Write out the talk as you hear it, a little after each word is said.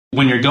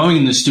when you're going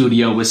in the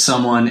studio with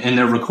someone and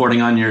they're recording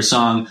on your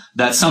song,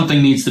 that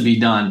something needs to be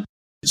done.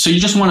 So you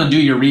just want to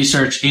do your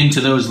research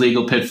into those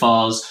legal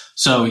pitfalls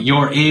so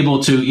you're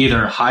able to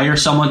either hire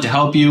someone to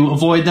help you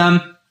avoid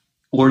them,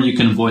 or you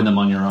can avoid them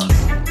on your own.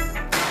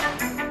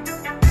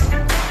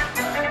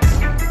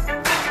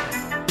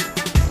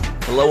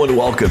 Hello and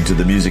welcome to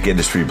the Music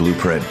Industry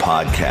Blueprint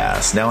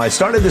Podcast. Now, I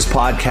started this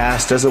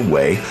podcast as a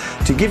way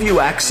to give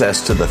you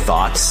access to the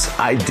thoughts,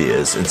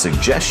 ideas, and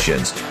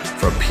suggestions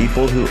from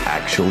people who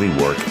actually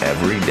work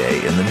every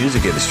day in the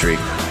music industry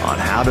on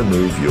how to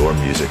move your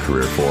music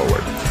career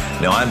forward.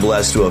 Now, I'm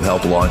blessed to have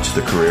helped launch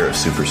the career of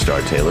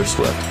superstar Taylor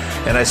Swift,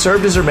 and I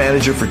served as her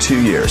manager for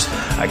 2 years.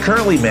 I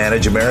currently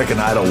manage American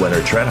Idol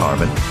winner Trent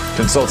Harmon,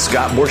 consult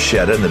Scott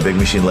Borchetta and the Big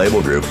Machine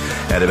Label Group,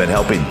 and have been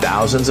helping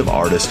thousands of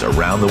artists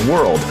around the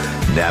world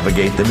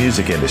navigate the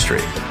music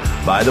industry.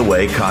 By the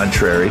way,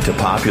 contrary to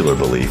popular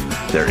belief,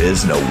 there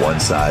is no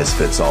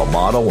one-size-fits-all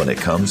model when it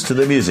comes to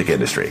the music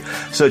industry.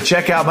 So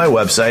check out my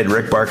website,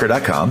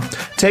 rickbarker.com.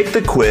 Take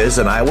the quiz,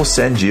 and I will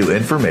send you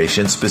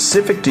information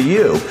specific to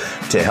you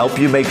to help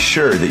you make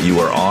sure that you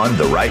are on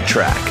the right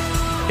track.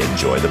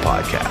 Enjoy the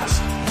podcast.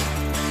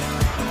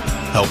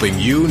 Helping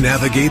you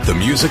navigate the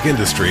music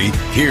industry,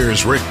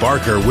 here's Rick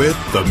Barker with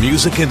the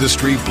Music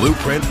Industry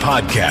Blueprint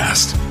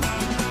Podcast.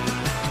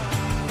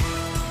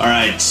 All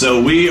right,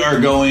 so we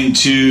are going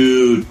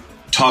to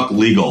talk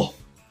legal.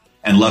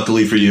 And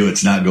luckily for you,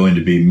 it's not going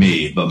to be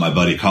me, but my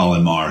buddy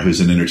Colin Maher, who's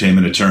an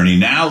entertainment attorney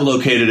now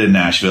located in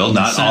Nashville.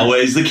 Not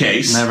always the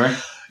case. Never.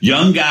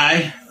 Young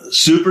guy,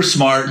 super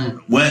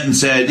smart, went and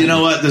said, you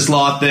know what, this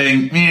law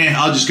thing,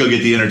 I'll just go get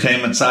the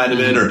entertainment side of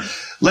it. Or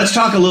let's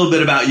talk a little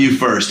bit about you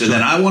first. And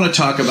then I want to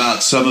talk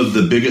about some of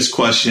the biggest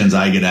questions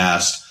I get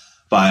asked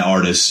by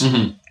artists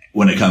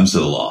when it comes to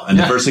the law. And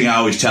the first thing I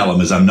always tell them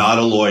is I'm not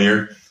a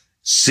lawyer.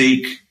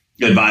 Seek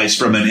advice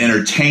from an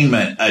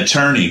entertainment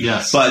attorney.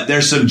 Yes. But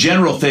there's some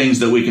general things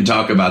that we can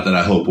talk about that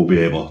I hope will be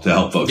able to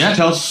help folks. Yeah.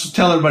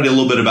 Tell everybody a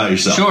little bit about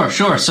yourself.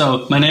 Sure.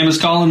 So my name is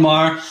Colin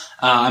Maher.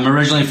 I'm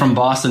originally from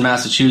Boston,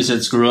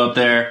 Massachusetts, grew up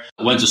there,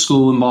 went to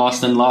school in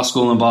Boston, law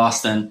school in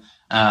Boston.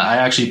 I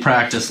actually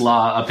practiced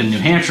law up in New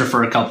Hampshire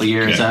for a couple of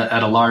years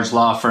at a large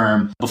law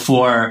firm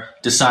before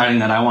deciding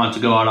that I wanted to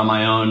go out on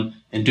my own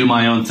and do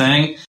my own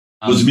thing.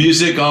 Was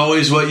music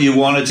always what you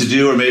wanted to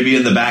do, or maybe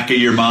in the back of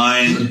your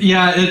mind?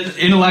 Yeah,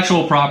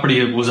 intellectual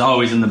property was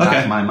always in the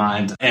back of my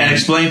mind. And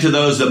explain to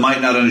those that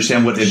might not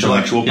understand what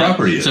intellectual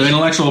property is. So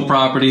intellectual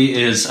property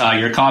is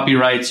your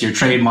copyrights, your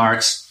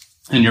trademarks,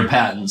 and your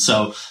patents.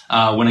 So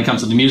when it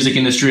comes to the music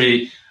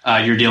industry,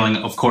 you're dealing,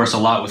 of course, a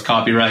lot with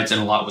copyrights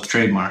and a lot with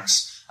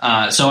trademarks.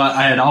 So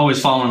I had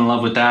always fallen in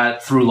love with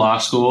that through law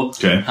school.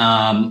 Okay.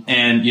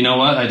 And you know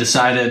what? I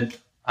decided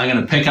I'm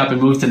going to pick up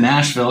and move to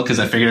Nashville because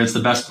I figured it's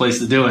the best place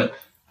to do it.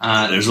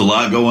 There's a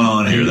lot going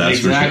on here. That's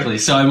exactly.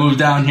 For sure. So I moved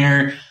down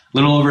here a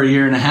little over a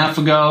year and a half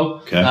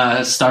ago.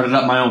 Okay. Started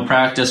up my own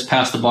practice,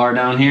 passed the bar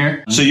down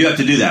here. So you have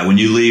to do that when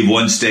you leave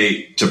one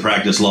state to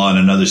practice law in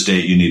another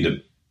state. You need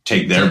to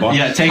take their bar.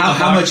 Yeah.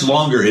 How much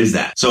longer is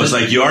that? So it's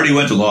like you already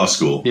went to law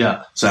school.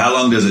 Yeah. So how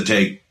long does it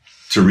take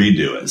to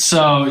redo it?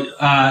 So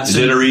is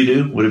it a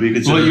redo? Would it be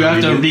considered? Well, you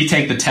have to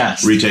retake the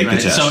test. Retake the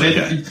test.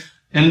 So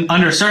and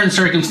under certain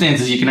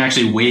circumstances, you can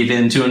actually wave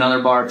into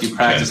another bar if you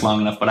practice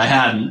long enough, but I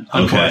hadn't,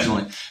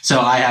 unfortunately.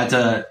 So I had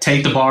to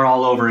take the bar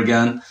all over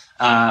again,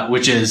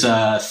 which is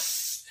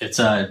it's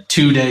a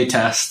 2-day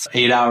test,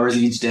 8 hours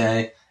each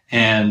day,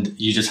 and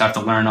you just have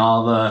to learn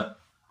all the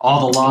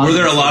laws. Were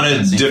there a lot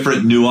of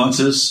different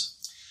nuances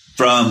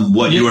from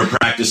what you were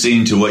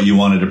practicing to what you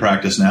wanted to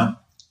practice now?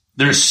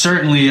 There's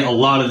certainly a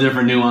lot of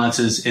different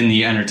nuances in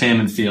the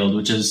entertainment field,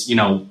 which is,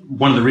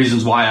 one of the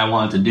reasons why I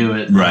wanted to do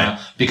it. Right.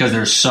 Because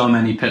there's so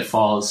many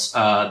pitfalls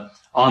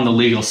on the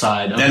legal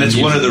side. And it's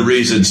one of the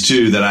reasons,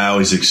 too, that I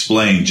always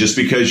explain. Just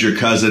because your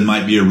cousin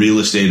might be a real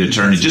estate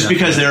attorney, just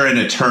because they're an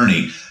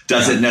attorney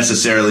doesn't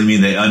necessarily mean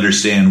they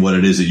understand what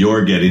it is that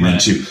you're getting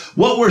into.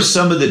 What were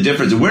some of the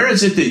differences? Where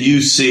is it that you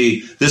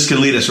see, this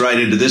can lead us right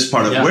into this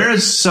part of where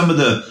is some of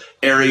the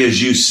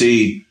areas you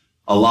see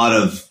a lot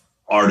of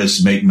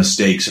artists make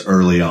mistakes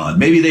early on?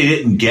 Maybe they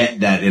didn't get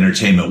that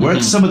entertainment. Where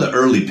are some of the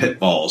early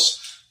pitfalls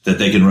that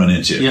they can run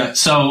into? Yeah.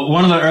 So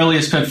one of the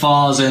earliest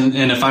pitfalls, and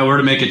if I were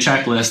to make a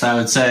checklist, I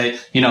would say,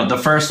 the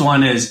first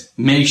one is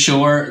make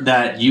sure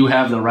that you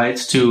have the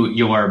rights to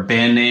your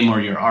band name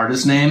or your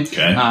artist name.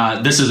 Okay.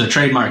 This is a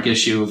trademark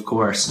issue, of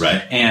course.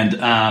 Right.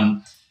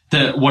 And,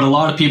 what a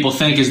lot of people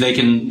think is they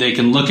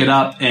can look it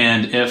up,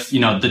 and if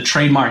the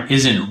trademark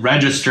isn't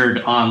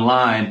registered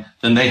online,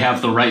 then they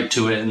have the right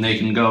to it and they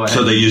can go ahead.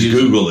 So they use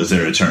Google as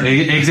their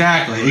attorney.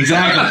 Exactly.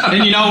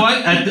 And you know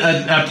what?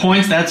 At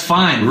points, that's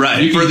fine.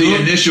 Right. For the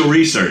initial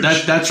research.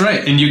 That's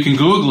right. And you can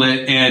Google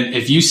it, and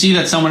if you see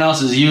that someone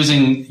else is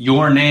using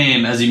your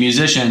name as a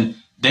musician,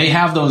 they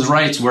have those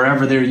rights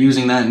wherever they're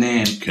using that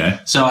name. Okay.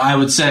 So I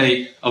would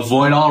say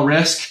avoid all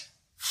risk.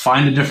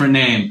 find a different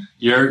name.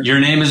 Your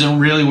name isn't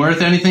really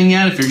worth anything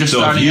yet if you're just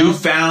starting out. So if you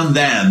found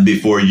them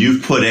before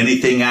you've put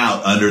anything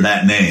out under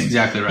that name,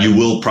 exactly right, you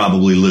will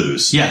probably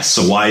lose. Yes.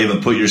 So why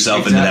even put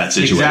yourself into that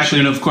situation? Exactly.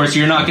 And of course,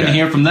 you're not going to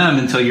hear from them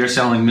until you're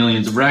selling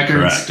millions of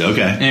records. Correct.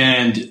 Okay.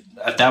 And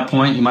at that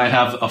point, you might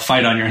have a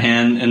fight on your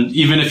hand. And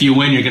even if you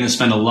win, you're going to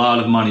spend a lot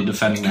of money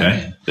defending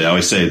that name. They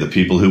always say the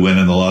people who win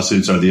in the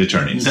lawsuits are the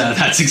attorneys.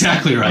 That's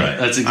exactly right.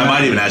 That's exactly I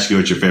might even ask you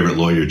what your favorite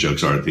lawyer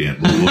jokes are at the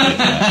end. We'll get to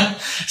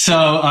that. So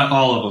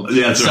all of them.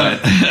 Yeah, that's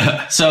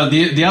right. So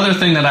the other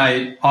thing that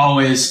I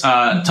always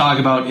talk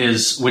about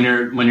is when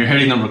you're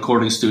hitting the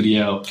recording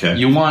studio,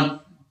 you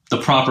want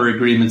the proper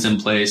agreements in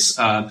place.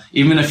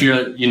 Even if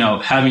you're,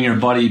 having your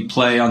buddy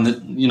play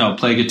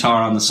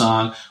guitar on the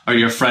song, or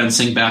your friend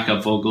sing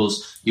backup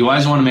vocals, you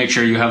always want to make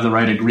sure you have the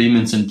right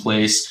agreements in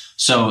place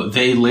so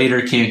they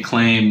later can't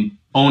claim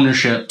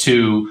ownership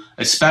to,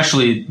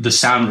 especially the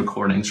sound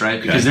recordings, right?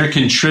 Because they're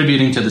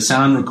contributing to the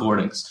sound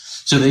recordings.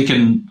 So they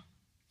can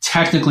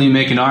technically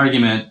make an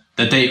argument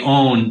that they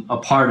own a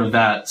part of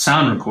that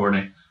sound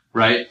recording,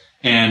 right?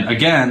 And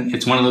again,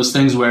 it's one of those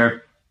things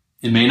where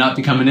it may not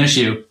become an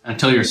issue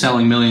until you're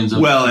selling millions of.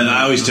 Well, and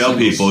I always tell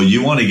people,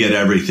 you want to get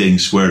everything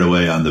squared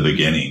away on the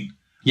beginning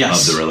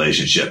of the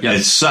relationship. Yes.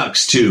 It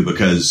sucks too,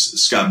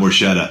 because Scott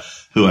Borchetta,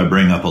 who I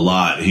bring up a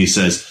lot, he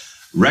says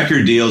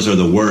record deals are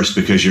the worst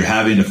because you're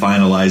having to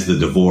finalize the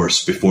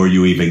divorce before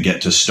you even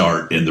get to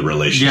start in the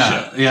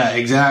relationship. Yeah,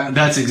 exactly.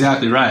 That's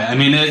exactly right. I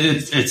mean,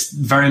 it's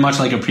very much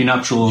like a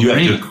prenuptial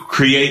agreement. You have to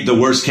create the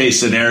worst case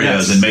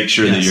scenarios and make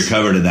sure that you're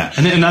covered in that.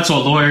 And that's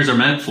what lawyers are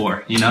meant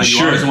for. You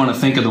always want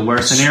to think of the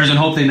worst scenarios and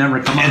hope they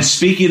never come up. And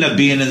speaking of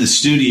being in the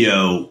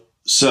studio,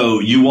 so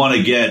you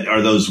want to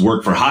are those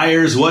work for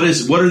hires? What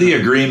are the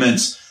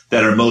agreements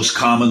that are most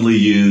commonly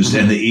used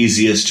and the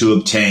easiest to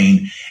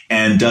obtain,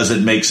 and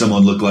doesn't make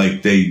someone look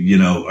like they,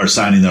 are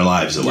signing their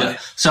lives away? Yeah.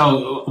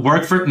 So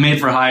made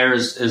for hire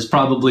is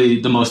probably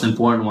the most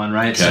important one,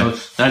 right? Okay.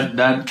 So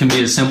that can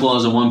be as simple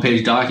as a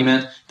one-page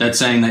document that's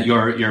saying that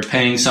you're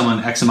paying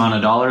someone X amount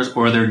of dollars,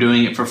 or they're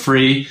doing it for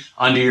free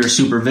under your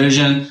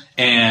supervision,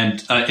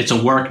 and it's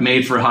a work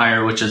made for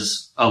hire, which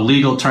is a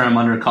legal term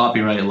under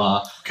copyright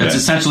law. Okay. That's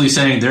essentially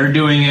saying they're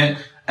doing it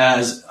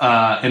as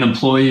an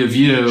employee of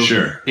you,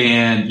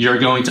 and you're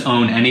going to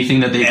own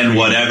anything that they and create.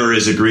 Whatever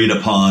is agreed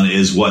upon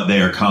is what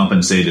they are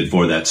compensated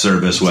for that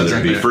service, whether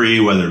it be free,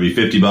 whether it be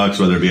 $50,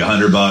 whether it be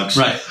 $100,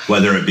 right,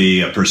 whether it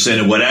be a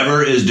percent,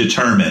 whatever is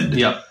determined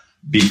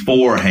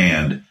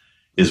beforehand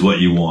is what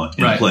you want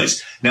in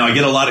place. Now, I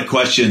get a lot of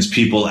questions,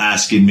 people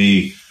asking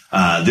me,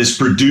 this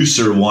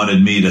producer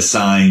wanted me to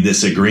sign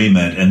this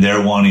agreement, and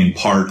they're wanting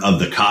part of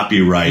the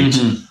copyright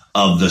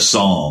of the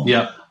song.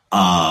 Yeah.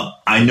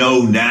 I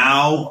know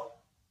now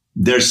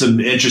there's some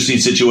interesting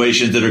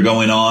situations that are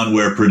going on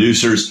where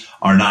producers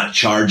are not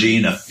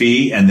charging a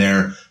fee, and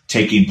they're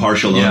taking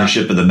partial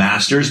ownership of the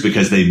masters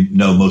because they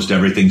know most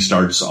everything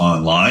starts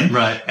online.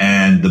 Right.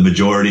 And the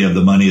majority of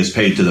the money is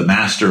paid to the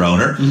master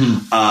owner.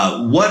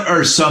 What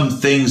are some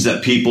things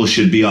that people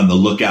should be on the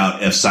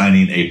lookout if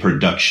signing a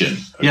production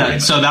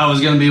agreement? So that was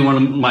going to be one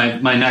of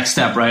my next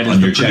step, right? On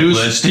your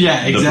checklist?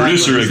 Yeah, exactly. The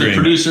producer agreement.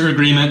 The producer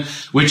agreement,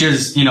 which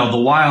is, the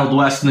wild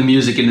west in the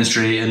music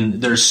industry.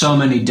 And there's so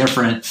many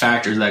different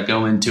factors that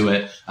go into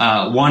it.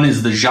 One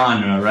is the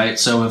genre, right?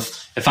 So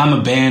if I'm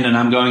a band and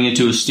I'm going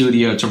into a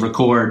studio to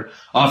record,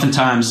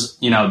 oftentimes,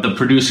 the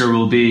producer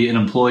will be an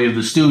employee of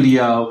the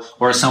studio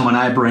or someone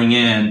I bring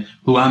in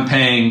who I'm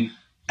paying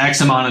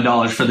X amount of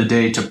dollars for the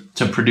day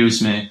to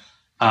produce me.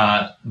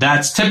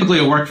 That's typically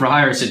a work for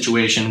hire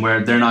situation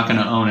where they're not going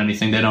to own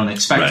anything. They don't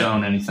expect to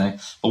own anything.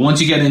 But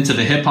once you get into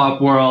the hip hop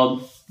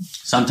world,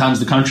 sometimes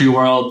the country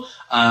world,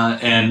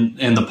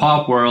 and the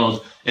pop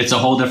world, it's a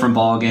whole different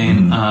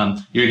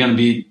ballgame. You're going to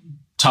be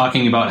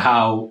talking about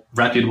how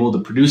reputable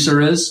the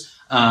producer is,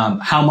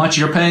 how much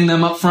you're paying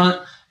them up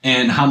front,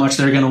 and how much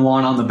they're going to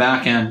want on the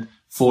back end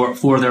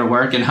for their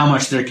work, and how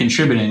much they're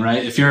contributing,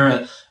 right? If you're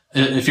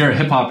a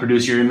hip hop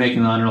producer, you're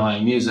making the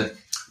underlying music.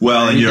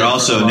 Well, and you're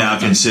also now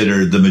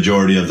considered the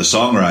majority of the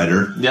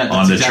songwriter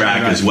on the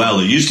track as well.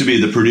 It used to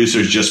be the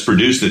producers just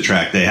produced the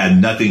track. They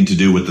had nothing to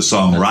do with the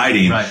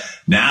songwriting. Right.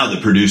 Now the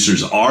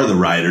producers are the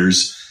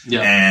writers.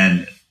 Yeah.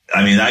 And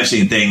I mean, I've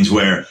seen things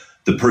where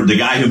the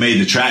guy who made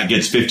the track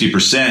gets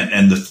 50%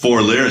 and the 4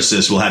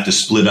 lyricists will have to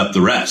split up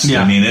the rest.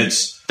 Yeah. I mean,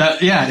 it's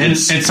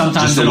sometimes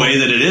just the way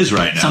that it is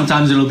right now.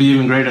 Sometimes it'll be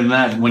even greater than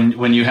that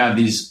when you have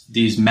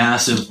these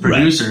massive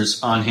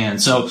producers on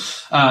hand. So,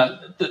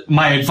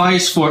 my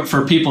advice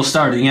for people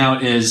starting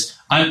out is,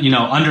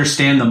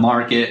 understand the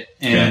market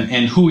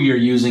and who you're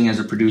using as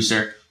a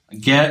producer.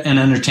 Get an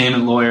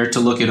entertainment lawyer to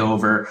look it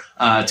over,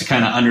 to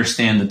kind of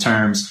understand the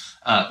terms.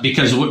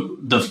 Because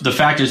the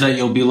factors that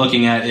you'll be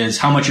looking at is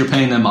how much you're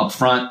paying them up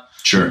front,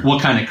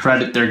 what kind of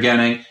credit they're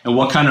getting, and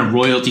what kind of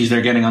royalties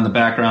they're getting on the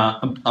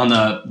background, on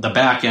the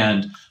back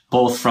end,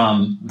 both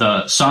from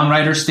the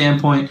songwriter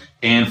standpoint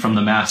and from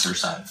the master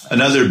side.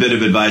 Another bit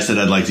of advice that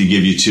I'd like to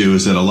give you too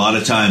is that a lot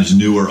of times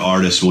newer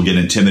artists will get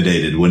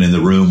intimidated when in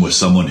the room with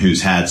someone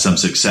who's had some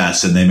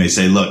success, and they may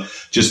say, look,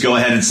 just go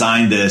ahead and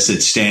sign this.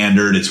 It's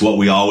standard. It's what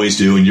we always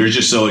do. And you're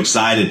just so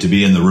excited to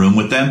be in the room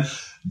with them.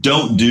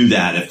 Don't do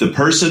that. If the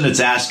person that's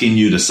asking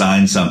you to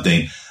sign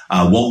something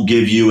won't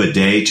give you a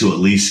day to at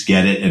least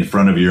get it in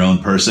front of your own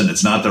person,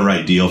 it's not the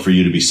right deal for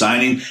you to be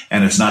signing,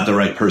 and it's not the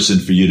right person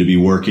for you to be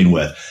working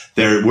with.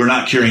 We're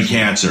not curing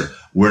cancer.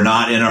 We're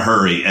not in a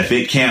hurry. If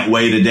it can't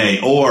wait a day,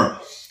 or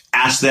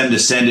ask them to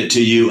send it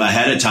to you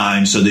ahead of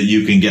time so that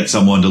you can get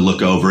someone to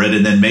look over it,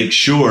 and then make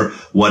sure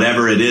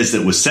whatever it is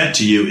that was sent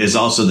to you is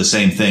also the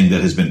same thing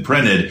that has been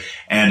printed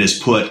and is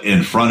put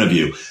in front of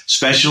you.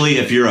 Especially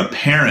if you're a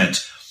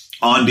parent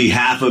on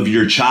behalf of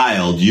your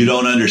child, you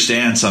don't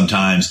understand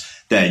sometimes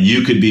that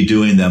you could be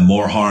doing them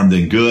more harm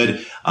than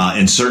good.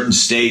 In certain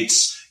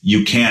states,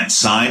 you can't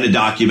sign a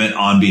document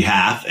on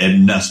behalf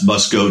and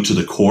must go to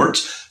the court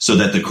so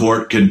that the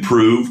court can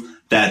prove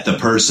that the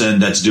person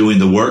that's doing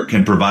the work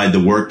can provide the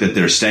work that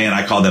they're saying.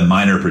 I call them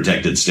minor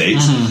protected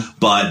states. Mm-hmm.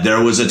 But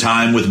there was a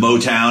time with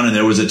Motown, and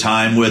there was a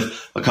time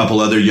with a couple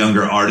other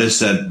younger artists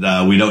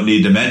that we don't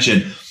need to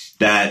mention,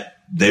 that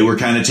they were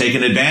kind of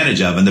taken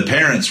advantage of, and the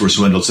parents were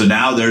swindled. So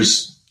now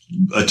there's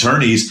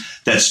attorneys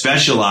that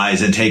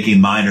specialize in taking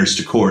minors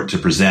to court to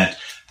present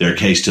their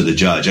case to the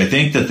judge. I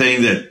think the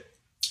thing that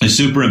is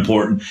super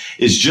important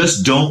is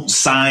just don't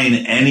sign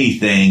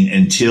anything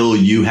until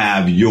you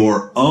have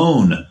your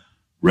own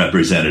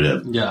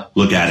representative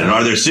look at it.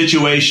 Are there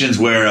situations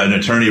where an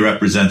attorney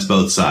represents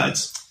both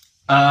sides?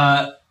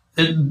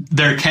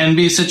 There can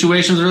be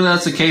situations where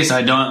that's the case.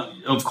 I don't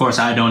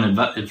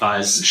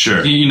advise.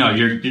 Sure.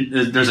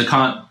 There's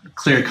a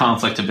clear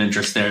conflict of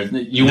interest there.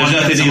 There's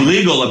nothing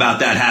illegal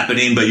about that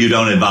happening, but you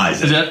don't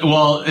advise it.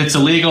 Well, it's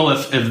illegal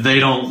if they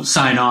don't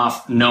sign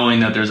off knowing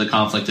that there's a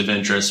conflict of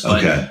interest.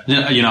 But,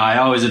 I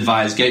always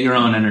advise, get your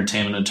own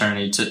entertainment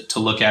attorney to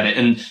look at it.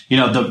 And,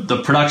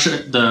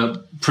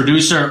 the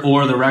producer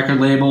or the record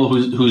label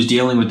who's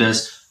dealing with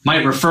this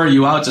might refer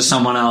you out to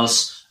someone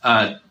else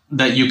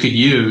that you could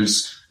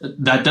use.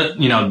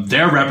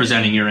 They're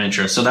representing your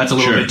interests. So that's a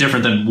little bit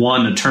different than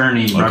one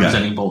attorney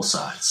representing both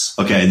sides.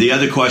 Okay. The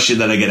other question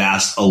that I get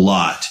asked a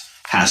lot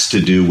has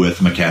to do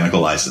with mechanical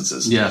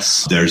licenses.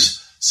 Yes.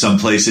 There's some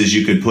places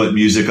you could put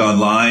music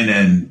online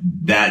and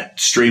that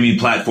streaming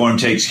platform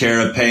takes care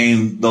of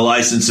paying the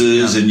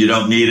licenses and you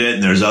don't need it.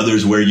 And there's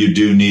others where you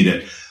do need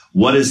it.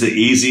 What is the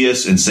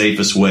easiest and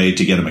safest way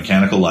to get a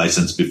mechanical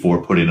license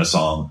before putting a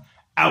song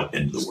out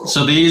into the world?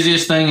 So the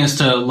easiest thing is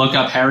to look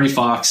up Harry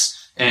Fox,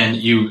 and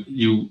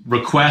you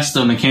request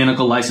a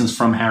mechanical license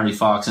from Harry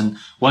Fox. And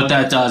what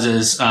that does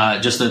is,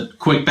 just a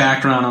quick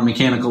background on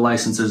mechanical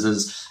licenses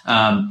is,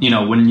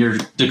 when you're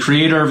the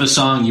creator of a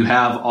song, you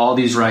have all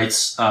these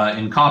rights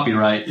in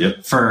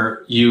copyright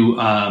for you,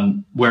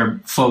 where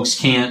folks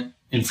can't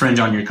infringe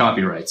on your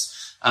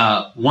copyrights.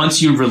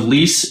 Once you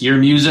release your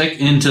music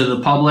into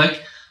the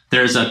public,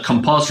 there's a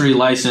compulsory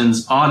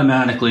license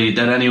automatically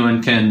that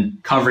anyone can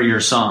cover your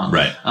song.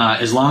 Right.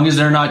 As long as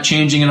they're not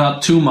changing it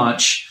up too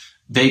much,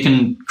 they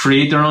can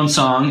create their own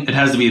song. It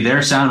has to be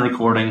their sound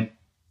recording,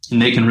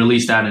 and they can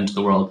release that into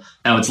the world.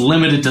 Now, it's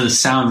limited to the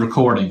sound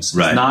recordings.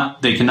 Right.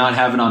 They cannot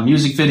have it on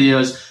music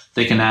videos.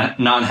 They cannot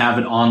not have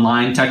it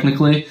online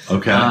technically.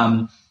 Okay.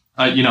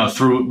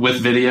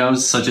 With videos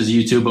such as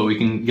YouTube, but we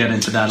can get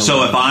into that.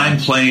 So if I'm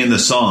playing the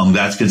song,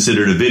 that's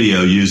considered a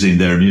video using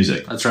their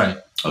music. That's right.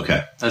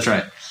 Okay. That's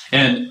right.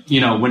 And,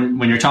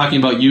 when you're talking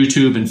about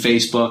YouTube and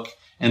Facebook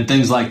and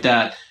things like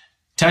that,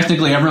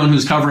 technically everyone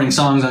who's covering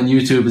songs on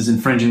YouTube is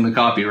infringing the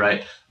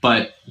copyright,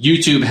 but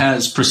YouTube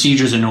has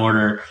procedures in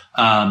order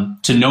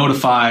to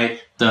notify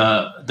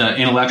the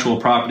intellectual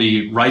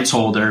property rights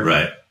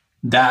holder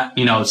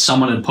that,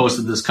 someone had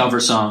posted this cover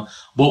song.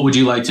 What would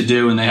you like to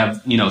do? And they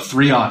have,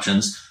 3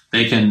 options.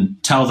 They can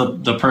tell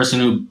the person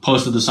who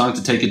posted the song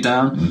to take it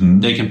down. Mm-hmm.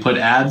 They can put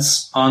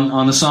ads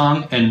on the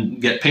song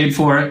and get paid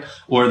for it,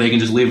 or they can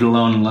just leave it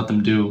alone and let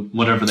them do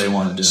whatever they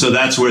want to do. So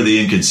that's where the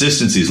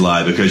inconsistencies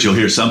lie, because you'll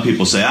hear some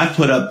people say, I've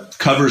put up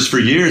covers for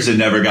years and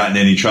never gotten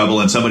any trouble.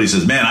 And somebody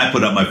says, man, I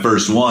put up my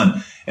first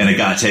one and it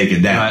got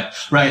taken down.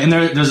 Right. And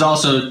there's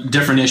also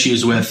different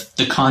issues with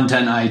the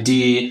content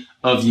ID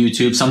of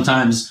YouTube.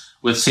 Sometimes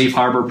with safe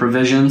harbor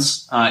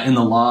provisions in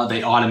the law,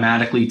 they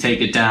automatically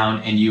take it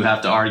down, and you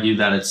have to argue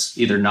that it's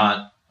either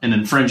not an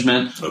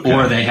infringement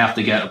or they have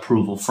to get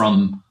approval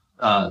from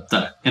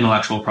the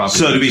intellectual property.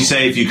 So to be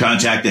safe, you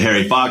contact the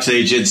Harry Fox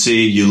agency,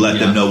 you let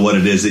them know what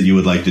it is that you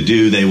would like to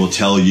do. They will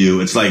tell you.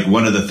 It's like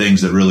one of the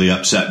things that really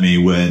upset me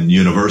when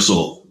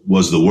Universal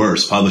was the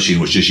worst, publishing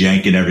was just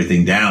yanking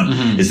everything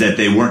down, is that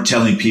they weren't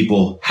telling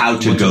people how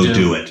to go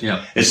do it.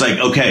 Yep. It's like,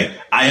 okay,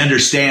 I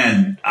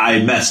understand I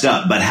messed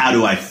up, but how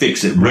do I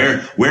fix it?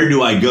 Where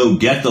do I go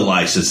get the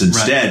license?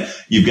 Instead,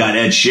 you've got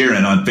Ed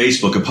Sheeran on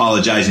Facebook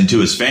apologizing to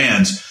his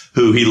fans,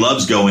 who he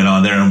loves going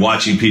on there and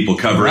watching people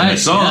covering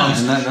his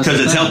songs because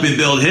it's helping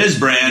build his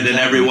brand, and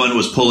everyone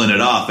was pulling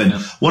it off. And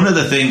one of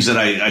the things that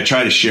I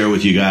try to share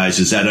with you guys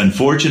is that,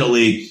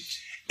 unfortunately,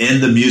 in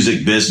the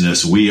music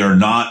business, we are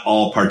not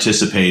all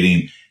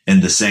participating in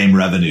the same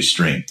revenue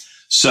stream.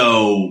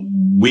 So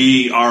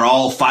we are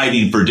all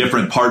fighting for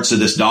different parts of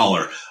this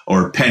dollar.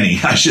 or penny,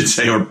 I should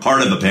say, or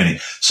part of a penny.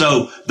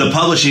 So the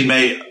publishing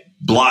may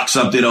block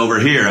something over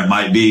here. It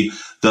might be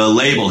the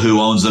label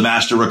who owns the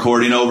master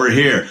recording over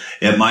here.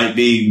 It might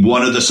be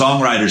one of the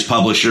songwriters,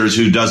 publishers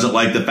who doesn't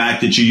like the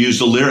fact that you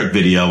used a lyric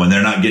video and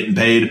they're not getting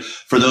paid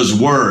for those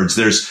words.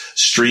 There's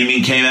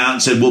streaming came out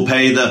and said, we'll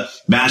pay the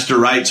master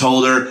rights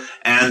holder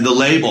and the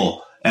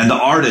label and the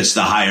artist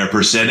the higher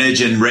percentage,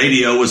 and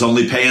radio was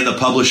only paying the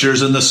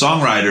publishers and the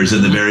songwriters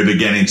in the very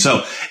beginning.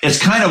 So it's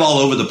kind of all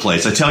over the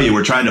place. I tell you,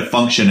 we're trying to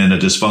function in a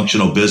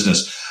dysfunctional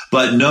business,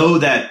 but know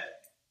that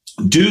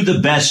do the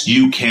best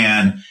you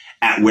can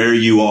at where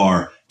you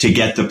are to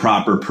get the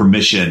proper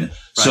permission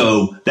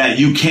so that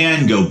you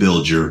can go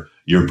build your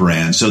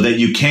brand, so that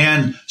you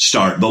can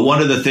start. But one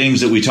of the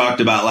things that we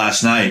talked about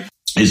last night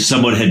is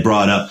someone had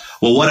brought up,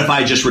 well, what if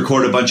I just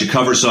record a bunch of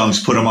cover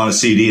songs, put them on a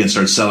CD and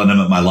start selling them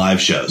at my live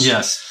shows?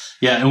 Yes.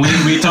 Yeah. And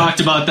we talked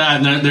about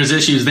that, and there's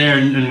issues there.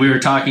 And we were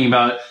talking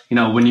about,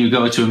 when you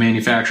go to a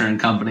manufacturing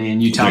company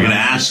and you tell them, they're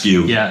going to ask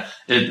you. Yeah.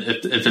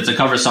 If it's a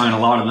cover song, a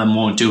lot of them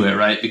won't do it,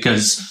 right?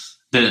 Because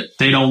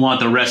they don't want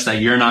the risk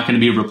that you're not going to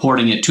be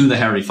reporting it to the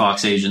Harry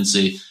Fox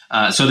agency.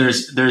 So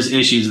there's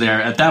issues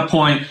there. At that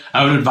point,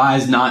 I would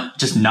advise not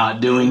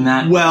doing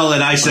that. Well,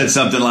 and I said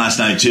something last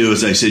night too,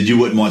 as I said, you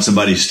wouldn't want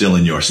somebody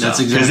stealing your stuff.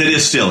 Because it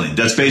is stealing.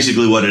 That's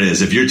basically what it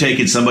is. If you're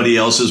taking somebody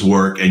else's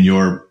work and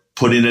you're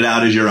putting it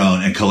out as your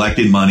own and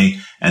collecting money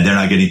and they're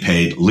not getting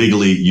paid,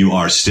 legally you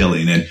are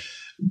stealing. And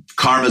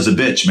karma's a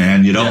bitch,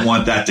 man. You don't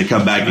want that to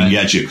come back and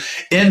get you.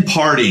 In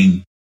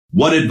parting,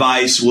 what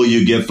advice will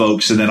you give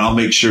folks? And then I'll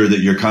make sure that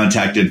your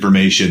contact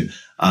information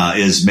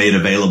is made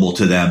available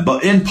to them.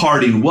 But in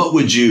parting, what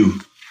would you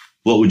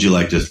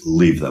like to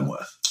leave them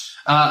with?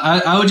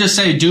 I would just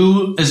say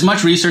do as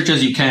much research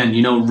as you can.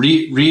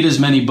 Read as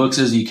many books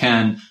as you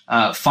can.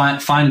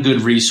 Find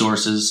good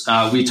resources.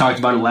 We talked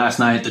about it last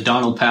night. The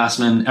Donald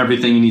Passman,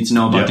 Everything You Need to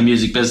Know About the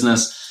Music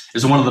Business,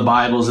 is one of the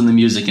Bibles in the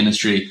music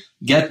industry.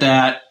 Get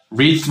that.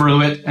 Read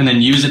through it, and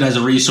then use it as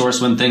a resource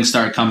when things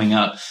start coming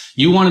up.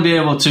 You want to be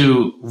able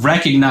to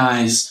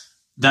recognize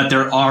that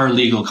there are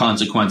legal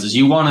consequences.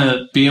 You want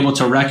to be able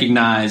to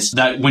recognize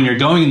that when you're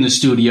going in the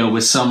studio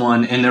with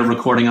someone and they're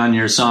recording on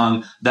your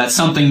song, that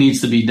something needs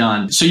to be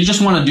done. So you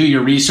just want to do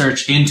your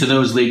research into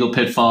those legal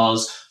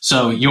pitfalls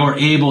so you're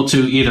able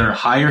to either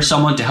hire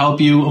someone to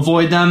help you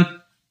avoid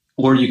them,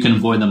 or you can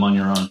avoid them on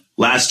your own.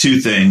 Last two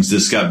things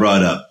this got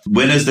brought up.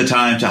 When is the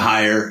time to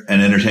hire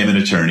an entertainment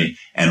attorney,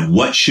 and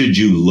what should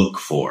you look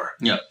for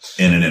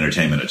in an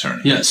entertainment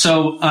attorney? Yeah.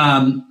 So,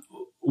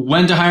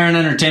 when to hire an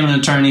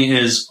entertainment attorney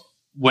is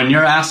when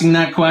you're asking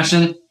that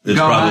question. It's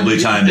probably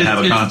time to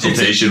have a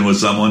consultation with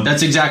someone.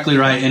 That's exactly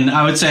right. And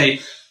I would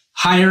say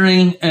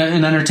hiring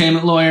an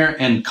entertainment lawyer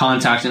and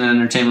contacting an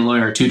entertainment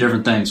lawyer are two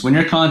different things. When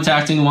you're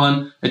contacting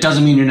one, it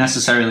doesn't mean you're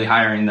necessarily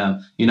hiring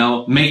them.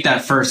 Make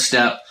that first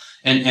step.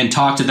 And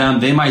talk to them.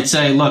 They might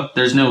say, look,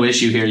 there's no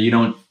issue here. You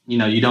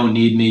don't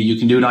need me. You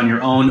can do it on your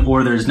own,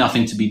 or there's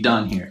nothing to be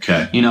done here.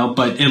 Okay.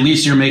 But at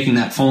least you're making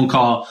that phone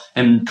call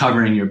and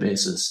covering your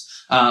bases.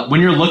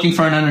 When you're looking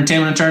for an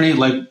entertainment attorney,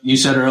 like you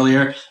said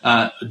earlier,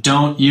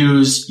 don't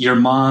use your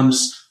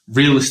mom's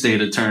real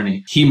estate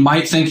attorney. He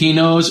might think he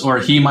knows, or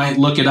he might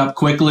look it up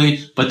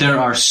quickly, but there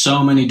are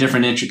so many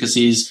different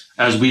intricacies,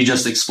 as we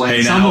just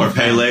explained. Pay now or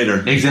pay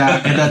later.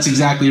 Exactly. That's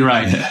exactly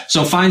right. Yeah.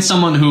 So find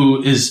someone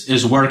who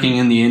is working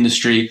in the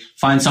industry,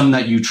 find someone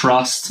that you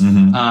trust,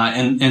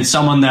 and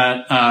someone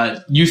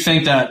that you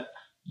think that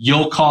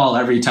you'll call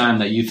every time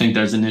that you think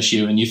there's an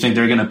issue and you think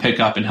they're going to pick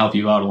up and help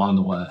you out along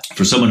the way.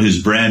 For someone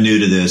who's brand new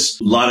to this,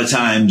 a lot of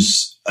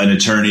times an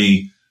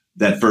attorney,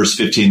 that first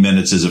 15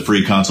 minutes is a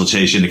free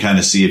consultation to kind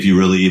of see if you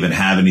really even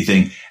have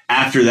anything.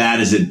 After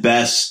that, is it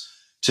best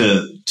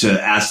to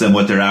ask them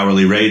what their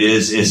hourly rate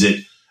is? Is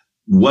it,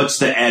 what's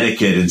the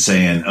etiquette in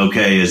saying,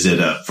 okay, is it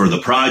for the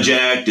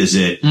project? Is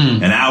it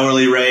an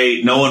hourly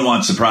rate? No one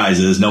wants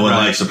surprises. No one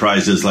likes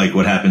surprises, like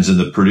what happens in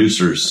the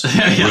producer's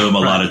room a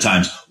lot of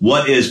times.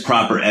 What is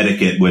proper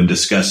etiquette when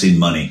discussing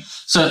money?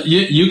 So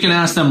you can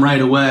ask them right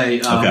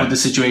away what the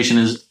situation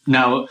is.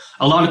 Now,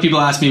 a lot of people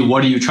ask me,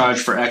 what do you charge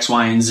for X,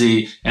 Y, and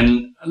Z?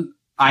 And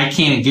I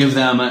can't give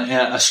them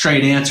a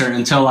straight answer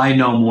until I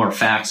know more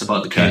facts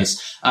about the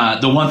case.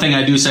 The one thing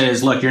I do say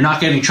is, look, you're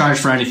not getting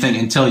charged for anything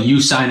until you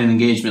sign an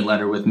engagement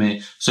letter with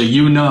me. So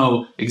you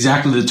know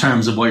exactly the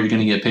terms of what you're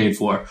going to get paid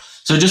for.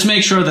 So just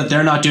make sure that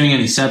they're not doing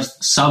any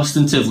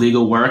substantive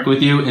legal work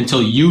with you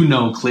until you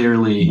know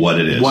clearly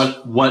what it is,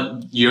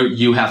 what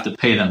you have to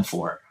pay them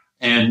for.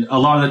 And a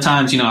lot of the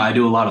times, I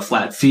do a lot of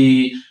flat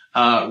fee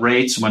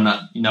rates when,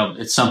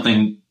 it's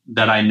something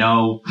that I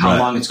know how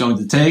long it's going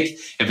to take.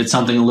 If it's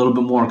something a little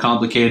bit more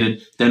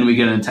complicated, then we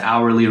get into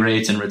hourly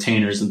rates and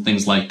retainers and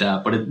things like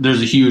that. But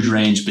there's a huge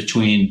range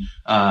between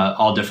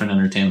all different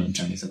entertainment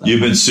attorneys. You've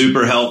been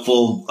super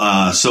helpful.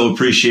 So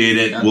appreciate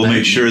it. We'll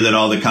make sure that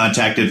all the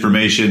contact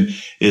information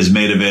is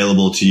made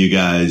available to you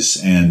guys.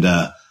 And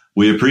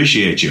We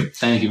appreciate you.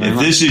 Thank you very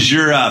much. If this is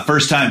your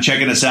first time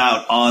checking us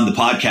out on the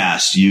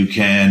podcast, you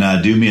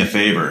can do me a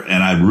favor,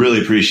 and I'd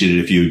really appreciate it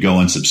if you would go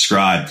and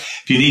subscribe.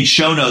 If you need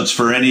show notes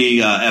for any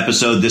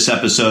this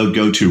episode,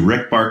 go to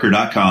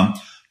rickbarker.com.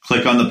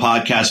 Click on the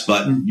podcast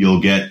button.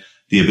 You'll get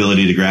the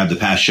ability to grab the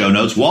past show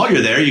notes. While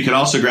you're there, you can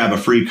also grab a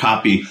free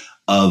copy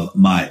of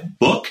my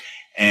book.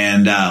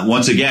 And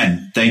once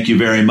again, thank you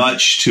very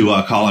much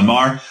to Colin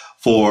Maher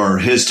for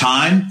his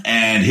time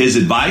and his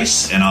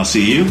advice, and I'll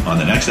see you on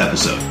the next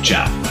episode.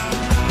 Ciao.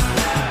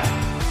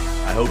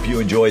 I hope you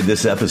enjoyed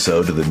this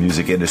episode of the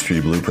Music Industry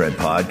Blueprint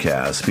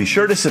Podcast. Be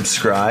sure to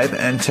subscribe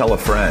and tell a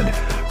friend.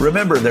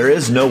 Remember, there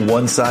is no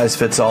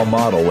one-size-fits-all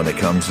model when it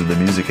comes to the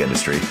music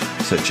industry,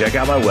 so check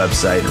out my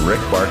website,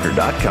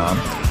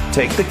 rickbarker.com,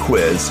 take the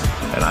quiz,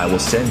 and I will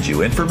send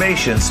you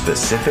information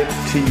specific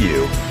to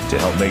you to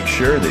help make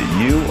sure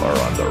that you are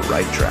on the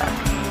right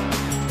track.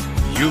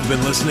 You've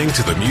been listening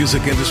to the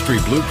Music Industry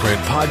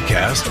Blueprint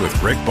Podcast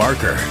with Rick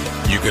Barker.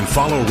 You can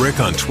follow Rick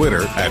on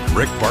Twitter at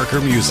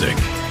RickBarkerMusic.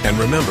 And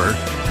remember,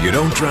 you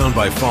don't drown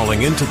by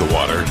falling into the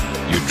water,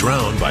 you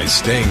drown by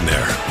staying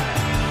there.